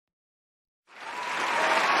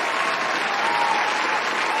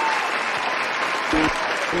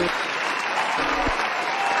I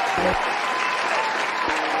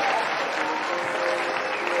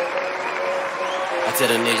tell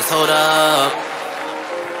the niggas, hold up.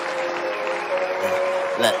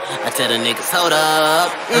 Look, I tell the niggas, hold up.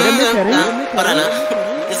 Hold on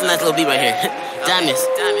now. This is a nice little beat right here. Diamonds.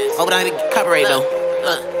 Hope I don't get copyright though.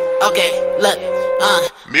 Look, okay, look.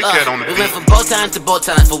 MirKat on the beat. We went from both times to both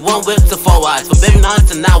times, from one whip to 4 wives, from baby knowledge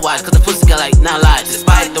to not wise, cause the pussy got like 9 lives.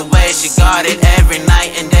 Despite the way she guarded every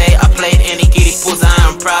night and day, I played any kitty pools, I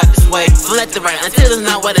am proud this way. From left to right, until it's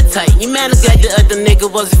not watertight. You man got the other nigga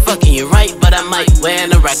wasn't fucking you right, but I might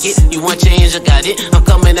wearing a racket. You want change, I got it. I'm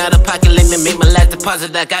coming out of pocket, let me make my last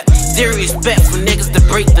deposit. I got zero respect for niggas to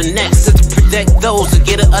break the neck, to protect those who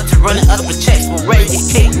get it up to running up with checks. But raise your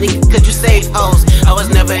cake, nigga, cause you save hoes. I was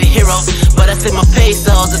never a hero, but I save my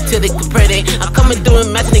pesos until they can pray they. I'm coming through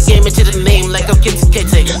and matching the game into the name like I'm Kitty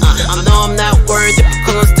Kete. I know I'm not worried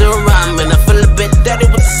because I'm still rhyming. I feel a bit dirty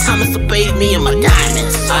with the time, so bathe me in my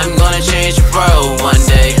diamonds. I'm gonna change your world one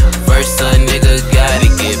day. First a nigga gotta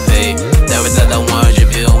get paid. Never thought that 100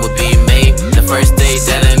 bill would be made. The first day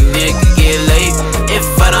that a nigga get late. If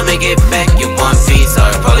I don't make it back in one piece,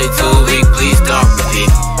 or probably 2 weeks, please don't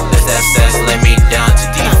repeat. That's let me down to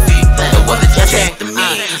defeat. The one that you check to me.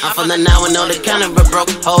 I'm from the now and all the kind of broke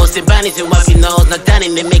hoes. And bodies and wipe your nose. Not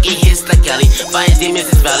dining, they make it hits like Cali. Fine demons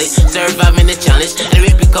is valid. Surviving the challenge. And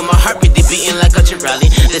it become a heartbeat, they beating like a rally.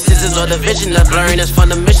 This is all the vision of blurring us from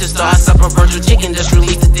the mission. So I stop a virtual chicken, just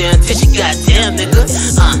release the damn tissue. Goddamn, nigga.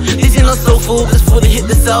 This ain't no soul food, this food to hit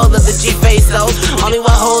the soul of the G-face soul. Only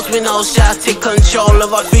while hoes with no shots take control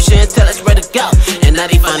of our future and tell us where to go. And now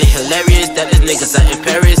they find it hilarious that these niggas are in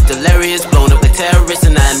Paris. Delirious, blown up with terrorists.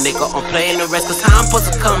 And that nigga on playing the rest. Cause how I'm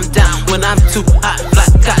supposed to come down when I'm too hot?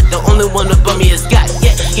 Black cot, the only one above me is God.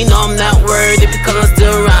 Yeah, you know I'm not worried because I'm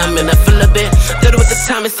still rhyming. I feel a bit dirty with the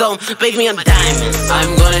time, so baby me I'm diamonds.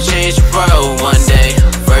 I'm gonna change the world one day.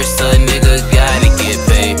 First a nigga gotta get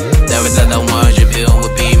paid. Never thought that 100 bill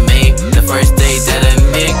would be made. The first day that a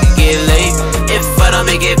nigga get late. If I don't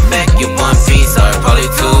make it back in one piece, or probably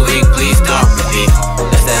 2 weeks, please don't repeat.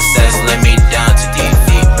 That's let me down to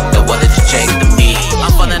defeat. The one that you check to me.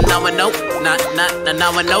 I'm from the now and nope, not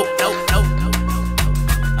now and nope.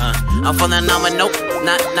 I'm from the now and nope,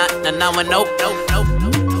 not now and nope.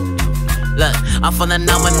 Look, I'm from the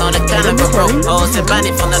now and all the kind of broke hoes. And Bunny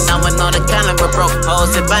from the now and all the kind of broke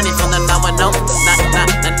hoes. And Bunny from the now and nope, not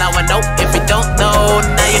now and nope. If you don't know,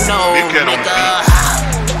 now you know, nigga.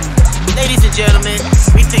 Ladies and gentlemen,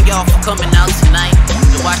 we thank y'all for coming out tonight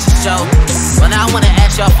to watch the show. But now I wanna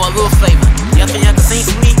ask y'all for a little flavor. Y'all think y'all can sing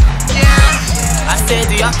for me? Yeah. I said,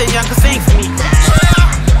 do y'all think y'all can sing for me?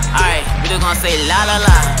 Alright, we just gonna say la la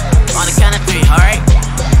la on the count of 3, alright?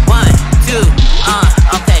 1, 2,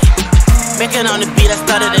 okay. MirKat on the beat, I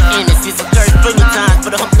started to end it. See some curse plenty times,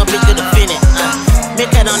 but I hope no bitch could have been it.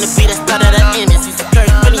 MirKat on the beat, I started to